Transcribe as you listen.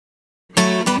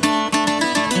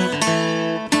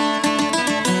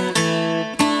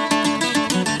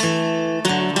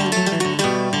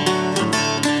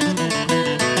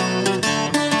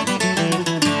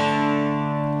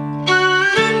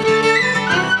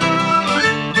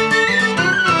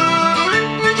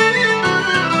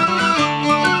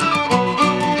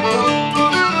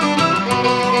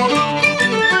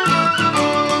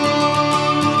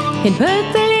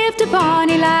But they lived a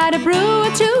bonny lad, a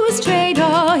brewer to his trade.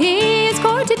 Oh, he has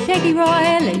courted Peggy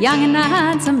Royal, a young and a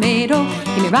handsome maid. Oh,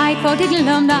 give me right for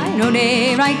diddle-dum died, oh,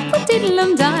 nay, right for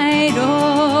diddle-dum died,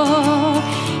 oh.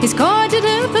 He's courted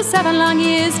her for 7 long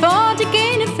years for to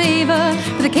gain her favour.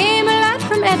 But there came a lad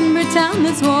from Edinburgh town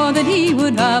that swore that he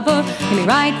would have her. Give me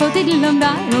right for diddle-dum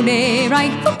died, oh, nay,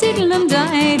 right for diddle-dum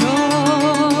died,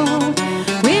 oh.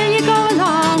 Will you go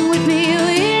along with me?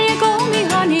 Will you go, me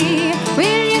honey?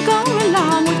 Will you go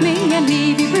along with me and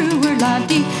leave your brewer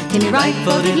laddie? Give me right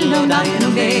for diddle-dum died,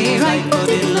 oh, nay, right for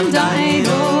diddle-dum died,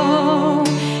 oh.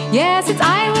 Yes, it's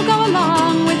I will go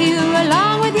along with you,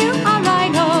 all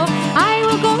right, oh. I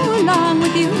will go along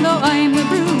with you, though I'm the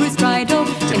brewer's bride, oh.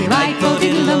 Give me right for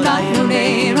diddle-dum died, oh,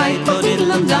 nay, right for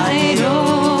diddle-dum died,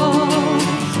 oh.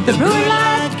 The brewer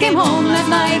lad came home last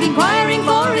night inquiring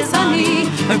for his honey.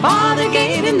 Her father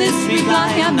gave him this reply: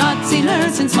 I've not seen her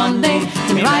since Monday.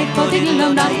 Give me right for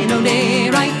diddle-dum died, oh, nay,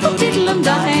 right for diddle-dum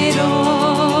died,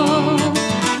 oh.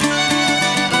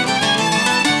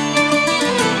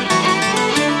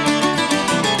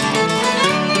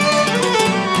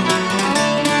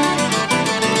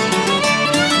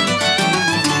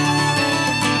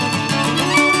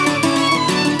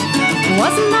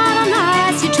 Wasn't that a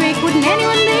nasty trick? Wouldn't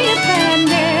anyone be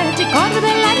offended? You caught with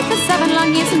a laddie for 7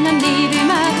 long years and then leave him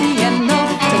at the end. Oh,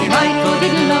 tell me right for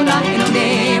diddle-dum died, oh,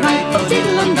 nay, right for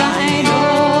diddle-dum died,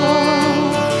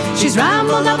 oh. She's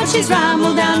rambled up and she's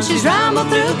rambled down, she's rambled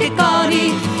through Kirkcaldy.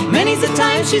 Many's the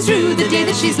time she's rued the day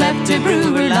that she's left her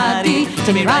brewer laddie.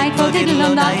 Tell me right for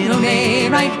diddle-dum died, oh, nay,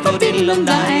 right for diddle-dum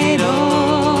died,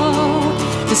 oh.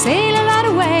 To sail a lad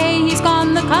away, he's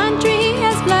gone the country he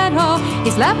has fled, oh.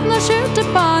 He's left no shirt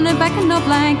upon her back and no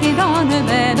blanket on her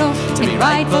bed, oh. Tell me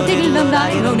right for diddle-dum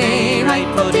died, oh, nay, right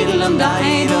for diddle-dum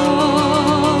died, oh.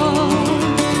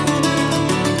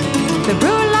 The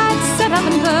brewer lad set up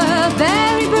in the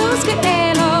very brewski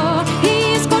ale, oh.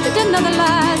 He has courted another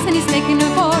lass and he's taken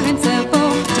her for himself,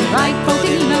 oh. Tell me right for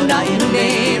diddle-dum died, oh,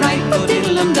 nay, right for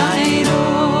diddle-dum died,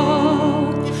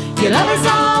 oh. Your lovers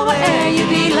are where'er you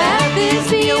be, let this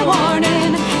be a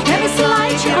warning. Never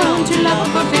slight your own true love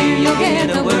for fear you'll get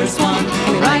a worse one.